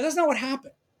 But that's not what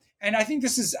happened. And I think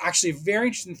this is actually a very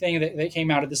interesting thing that came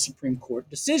out of the Supreme Court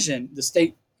decision, the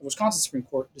state Wisconsin Supreme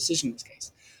Court decision in this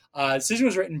case. The decision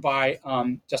was written by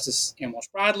Justice Ann Walsh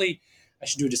Bradley. I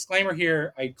should do a disclaimer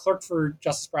here. I clerked for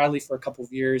Justice Bradley for a couple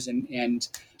of years, and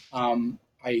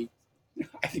I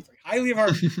think very highly of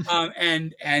her.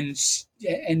 And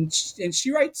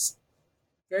she writes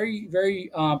very, very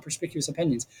perspicuous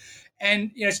opinions. And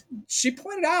she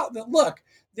pointed out that, look,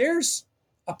 there's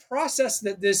a process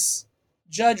that this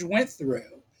judge went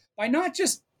through by not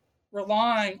just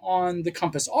relying on the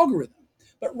Compass algorithm,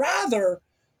 but rather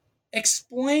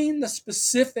explain the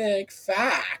specific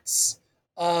facts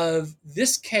of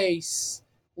this case,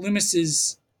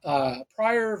 Loomis's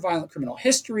prior violent criminal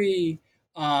history,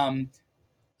 other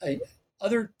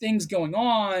things going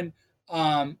on,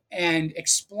 and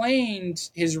explained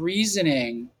his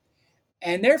reasoning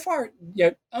and therefore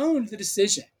owned the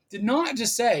decision. Did not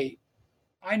just say,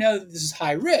 I know that this is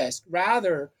high risk,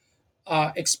 rather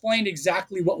explained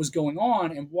exactly what was going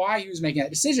on and why he was making that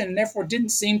decision, and therefore didn't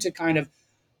seem to kind of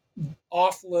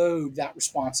offload that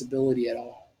responsibility at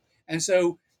all. And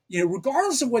so,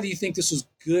 regardless of whether you think this was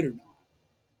good or not,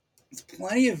 there's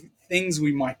plenty of things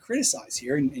we might criticize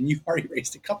here, and you already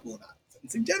raised a couple of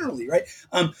them generally, right?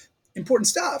 Important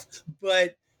stuff.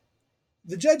 But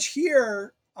the judge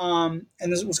here, and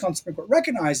the Wisconsin Supreme Court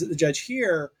recognized that the judge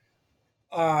here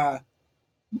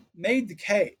made the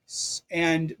case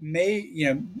and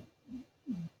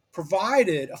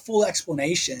provided a full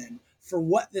explanation for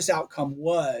what this outcome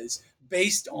was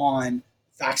based on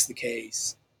facts of the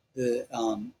case, the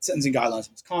sentencing guidelines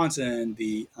in Wisconsin,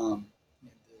 the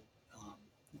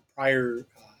prior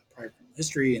criminal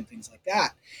history and things like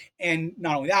that. And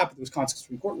not only that, but the Wisconsin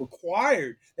Supreme Court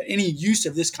required that any use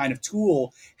of this kind of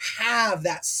tool have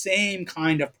that same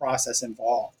kind of process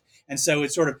involved. And so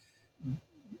it sort of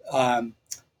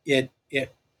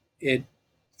it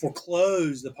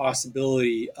foreclosed the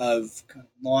possibility of kind of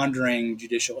laundering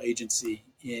judicial agency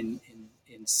in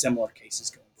similar cases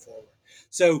going forward.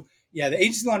 So yeah, the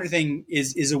agency laundering thing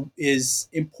is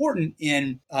important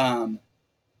in. I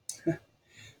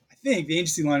think the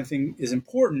agency laundering thing is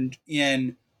important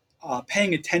in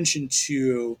paying attention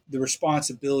to the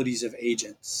responsibilities of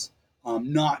agents,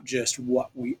 not just what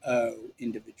we owe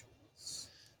individuals.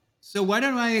 So why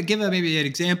don't I give maybe an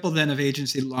example then of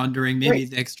agency laundering, maybe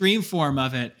the extreme form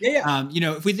of it. Yeah.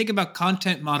 If we think about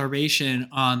content moderation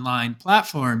online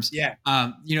platforms,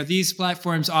 these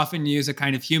platforms often use a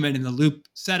kind of human in the loop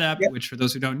setup, which for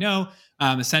those who don't know,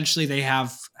 essentially they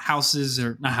have houses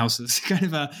or not houses, kind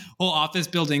of a whole office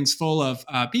buildings full of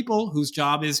people whose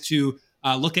job is to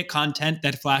look at content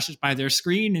that flashes by their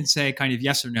screen and say kind of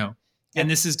yes or no. And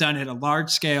this is done at a large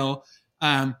scale.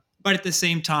 But at the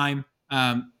same time,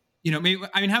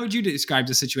 how would you describe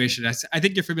the situation? I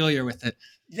think you're familiar with it.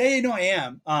 Yeah, I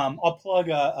am. I'll plug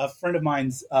a friend of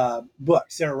mine's book,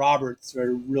 Sarah Roberts, wrote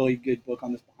a really good book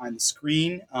on this, Behind the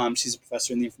Screen. She's a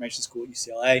professor in the information school at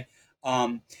UCLA.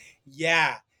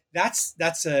 That's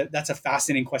a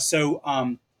fascinating question.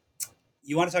 So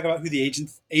you want to talk about who the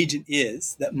agent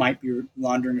is that might be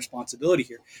laundering responsibility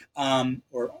here,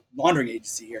 or laundering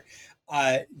agency here.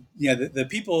 The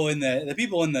people in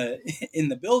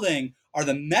the building are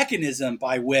the mechanism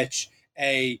by which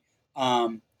a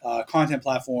content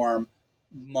platform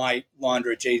might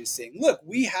launder its agency. Look,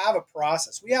 we have a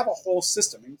process. We have a whole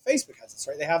system. I mean, Facebook has this,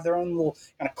 right? They have their own little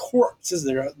kind of court. This is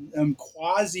their own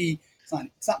quasi.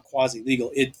 It's not quasi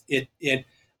legal. It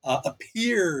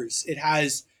appears. It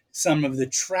has some of the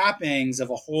trappings of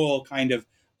a whole kind of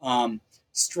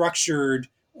structured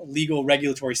legal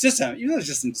regulatory system, even though it's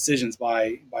just some decisions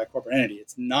by a corporate entity.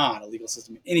 It's not a legal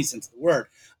system in any sense of the word.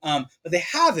 But they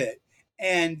have it.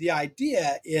 And the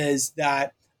idea is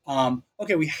that,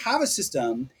 we have a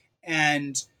system,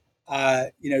 and,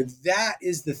 that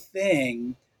is the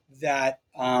thing that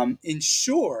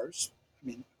ensures,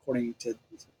 according to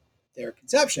their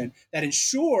conception, that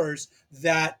ensures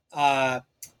that the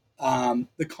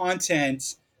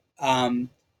content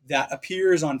that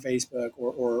appears on Facebook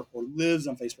or lives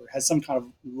on Facebook, has some kind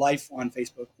of life on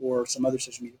Facebook or some other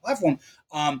social media platform,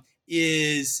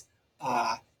 is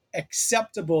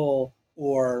acceptable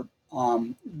or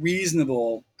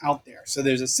reasonable out there. So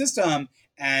there's a system,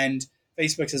 and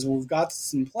Facebook says, well, we've got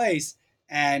this in place,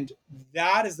 and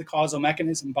that is the causal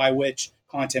mechanism by which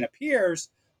content appears.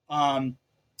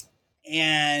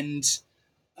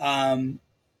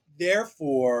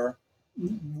 Therefore,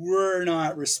 we're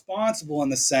not responsible in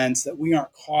the sense that we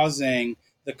aren't causing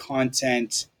the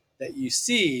content that you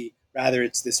see. Rather,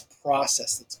 it's this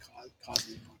process that's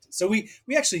causing the content. So we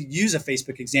actually use a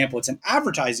Facebook example. It's an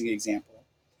advertising example,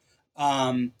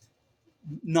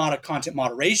 not a content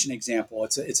moderation example.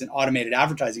 It's an automated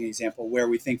advertising example where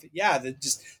we think that,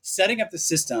 just setting up the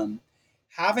system,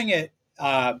 having it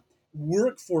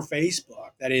work for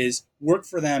Facebook, that is, work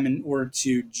for them in order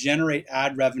to generate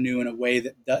ad revenue in a way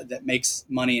that makes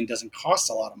money and doesn't cost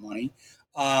a lot of money,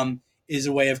 is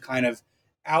a way of kind of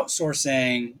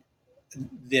outsourcing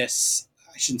this.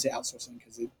 I shouldn't say outsourcing,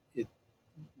 because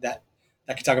that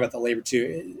could talk about the labor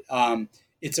too.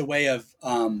 It's a way of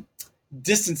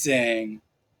distancing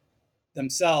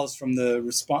themselves from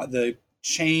the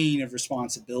chain of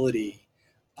responsibility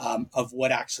of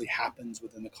what actually happens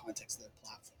within the context of their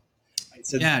platform. Right?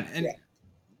 So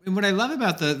and what I love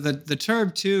about the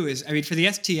term too is, for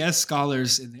the STS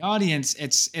scholars in the audience,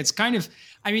 it's kind of,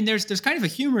 there's kind of a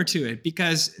humor to it,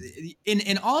 because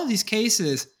in all of these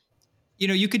cases,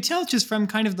 you could tell just from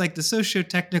kind of like the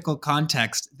socio-technical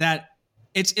context that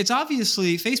it's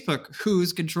obviously Facebook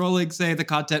who's controlling, say, the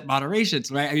content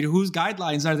moderations, right? I mean, whose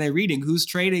guidelines are they reading? Whose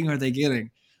trading are they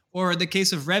getting? Or in the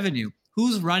case of revenue,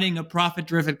 who's running a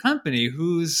profit-driven company?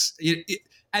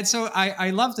 And so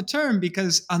I love the term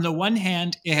because on the one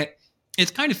hand,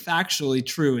 it's kind of factually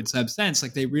true in some sense,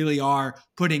 like they really are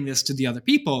putting this to the other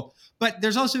people. But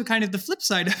there's also kind of the flip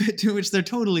side of it to which they're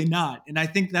totally not. And I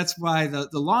think that's why the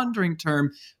laundering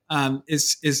term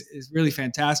is really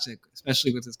fantastic,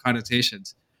 especially with its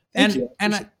connotations. Thank you.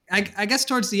 And I guess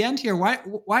towards the end here,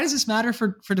 why does this matter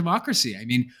for democracy? I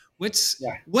mean,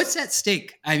 what's at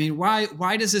stake? I mean,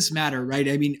 why does this matter, right?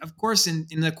 I mean, of course, in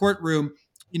the courtroom,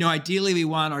 ideally we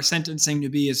want our sentencing to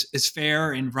be as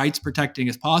fair and rights protecting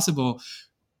as possible.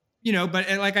 But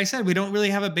like I said, we don't really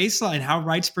have a baseline. How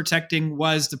rights protecting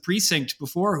was the precinct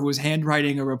before, who was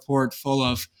handwriting a report full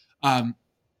of,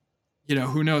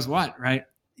 who knows what, right?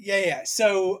 Yeah.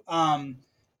 So,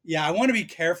 I want to be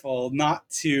careful not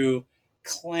to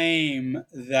claim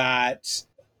that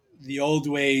the old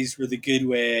ways were the good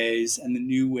ways and the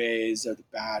new ways are the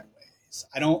bad ways.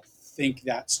 I don't think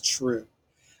that's true.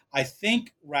 I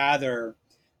think rather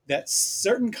that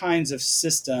certain kinds of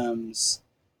systems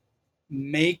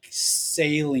make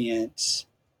salient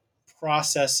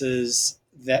processes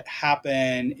that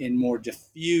happen in more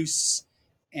diffuse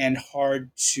and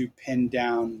hard to pin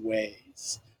down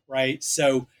ways, right?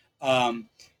 So,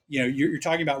 you're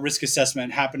talking about risk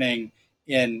assessment happening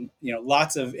in,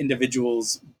 lots of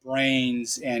individuals'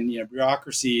 brains and,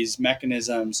 bureaucracies,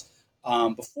 mechanisms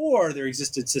before there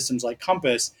existed systems like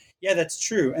Compass. Yeah, that's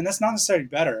true. And that's not necessarily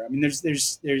better. I mean,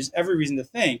 there's every reason to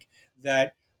think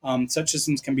that such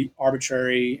systems can be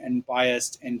arbitrary and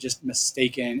biased and just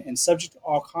mistaken and subject to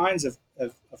all kinds of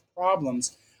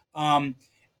problems.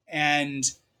 And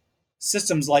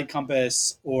systems like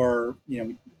Compass or,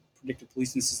 predictive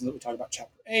policing systems that we talk about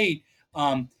Chapter 8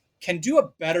 can do a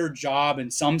better job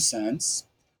in some sense,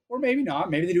 or maybe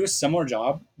not. Maybe they do a similar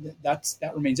job.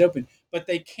 That remains open. But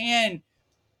they can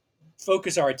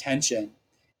focus our attention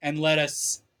and let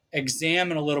us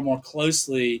examine a little more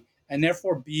closely, and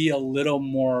therefore be a little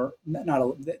more,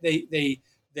 they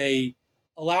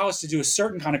allow us to do a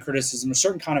certain kind of criticism, a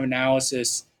certain kind of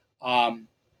analysis,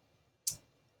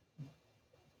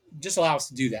 just allow us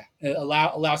to do that.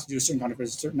 Allow us to do a certain kind of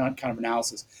criticism, certain kind of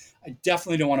analysis. I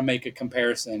definitely don't want to make a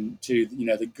comparison to,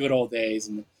 the good old days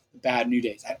and the bad new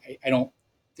days. I don't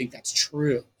think that's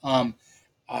true.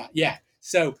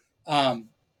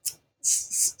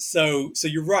 So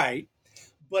you're right.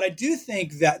 But I do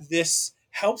think that this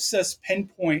helps us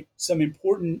pinpoint some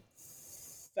important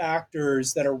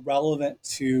factors that are relevant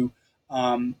to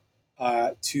a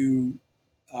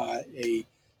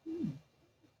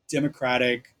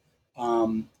democratic,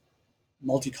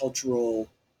 multicultural,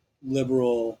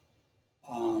 liberal,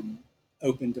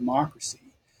 open democracy.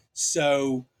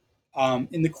 So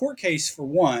in the court case, for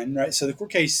one, right? So the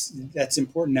court case, that's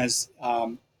important as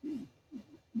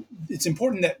it's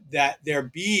important that there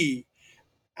be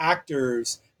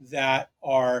actors that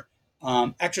are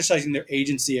exercising their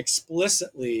agency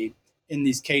explicitly in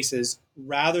these cases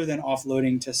rather than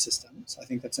offloading to systems. I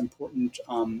think that's important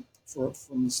from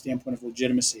the standpoint of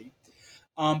legitimacy.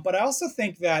 But I also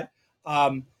think that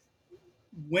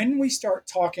when we start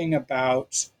talking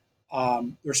about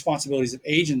the responsibilities of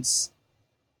agents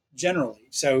generally,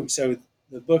 so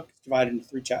the book is divided into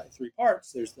three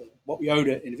parts. There's what we owe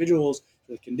to individuals,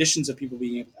 the conditions of people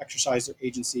being able to exercise their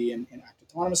agency and act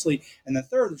autonomously, and the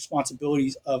third, the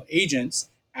responsibilities of agents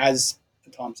as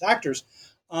autonomous actors.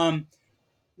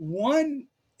 One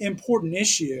important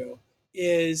issue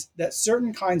is that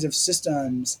certain kinds of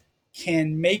systems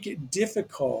can make it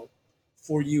difficult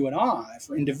for you and I,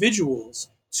 for individuals,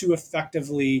 to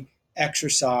effectively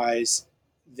exercise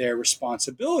their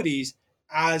responsibilities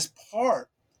as part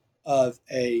of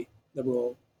a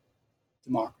liberal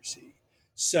democracy.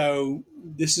 So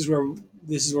this is where we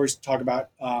talk about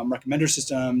recommender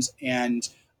systems and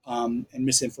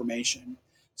misinformation.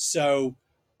 So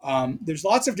there's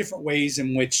lots of different ways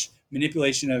in which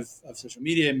manipulation of social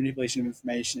media, manipulation of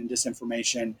information, and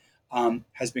disinformation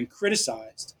has been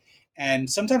criticized. And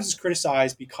sometimes it's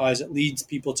criticized because it leads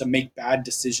people to make bad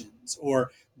decisions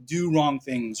or do wrong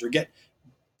things or get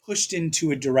pushed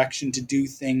into a direction to do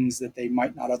things that they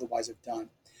might not otherwise have done.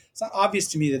 It's not obvious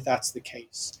to me that that's the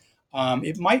case.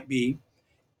 It might be.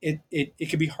 It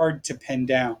could be hard to pin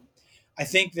down. I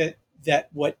think that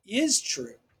what is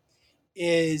true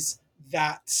is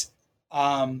that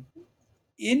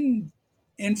in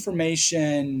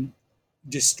information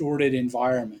distorted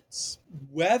environments,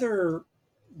 whether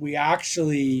we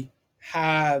actually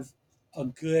have a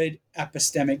good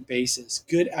epistemic basis,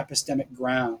 good epistemic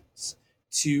grounds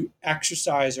to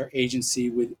exercise our agency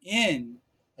within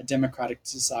a democratic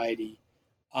society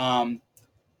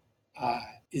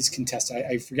is contested.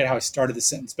 I forget how I started the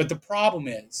sentence, but the problem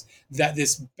is that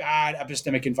this bad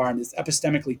epistemic environment, this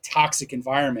epistemically toxic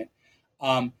environment,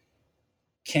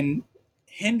 can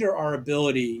hinder our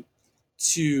ability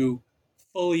to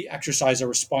fully exercise our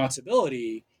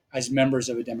responsibility as members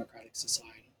of a democratic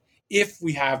society. If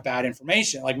we have bad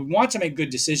information, like we want to make good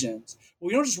decisions, but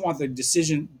we don't just want the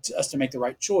decision to us to make the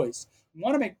right choice. We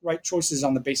want to make right choices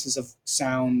on the basis of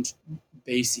sound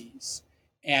bases.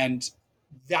 And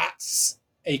that's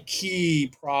a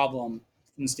key problem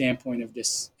from the standpoint of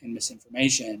dis and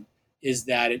misinformation, is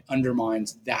that it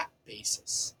undermines that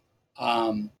basis.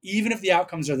 Even if the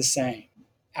outcomes are the same,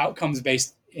 outcomes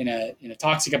based in a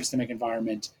toxic epistemic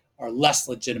environment are less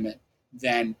legitimate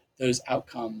than those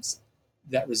outcomes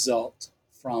that result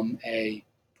from a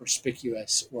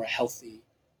perspicuous or a healthy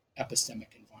epistemic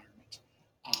environment.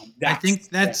 I think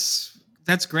that's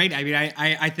great. I mean,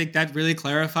 I think that really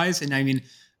clarifies. And I mean,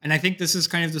 and I think this is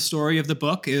kind of the story of the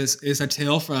book is a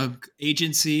tale from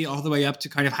agency all the way up to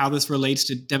kind of how this relates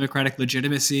to democratic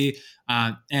legitimacy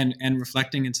and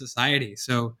reflecting in society.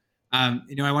 So, I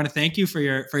want to thank you for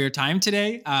your time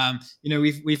today.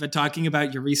 We've been talking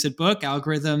about your recent book,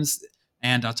 Algorithms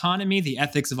and Autonomy: The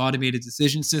Ethics of Automated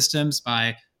Decision Systems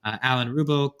by Alan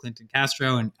Rubel, Clinton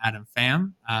Castro, and Adam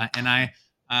Pham. And I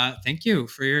thank you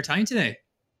for your time today.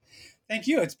 Thank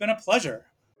you. It's been a pleasure.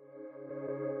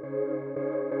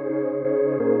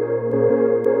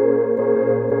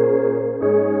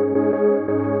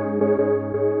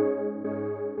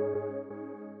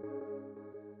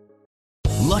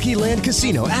 Lucky Land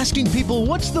Casino, asking people,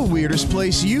 what's the weirdest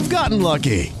place you've gotten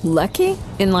lucky? Lucky?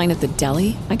 In line at the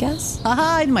deli, I guess?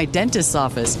 Aha, in my dentist's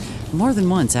office. More than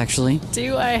once, actually.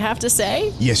 Do I have to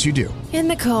say? Yes, you do. In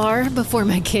the car before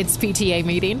my kids' PTA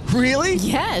meeting. Really?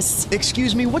 Yes.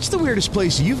 Excuse me, what's the weirdest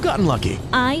place you've gotten lucky?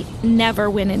 I never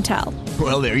win and tell.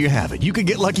 Well, there you have it. You can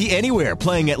get lucky anywhere,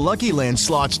 playing at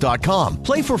LuckyLandSlots.com.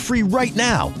 Play for free right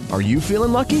now. Are you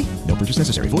feeling lucky? No purchase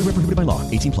necessary. Void where prohibited by law.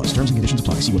 18+. Terms and conditions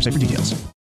apply. See website for details.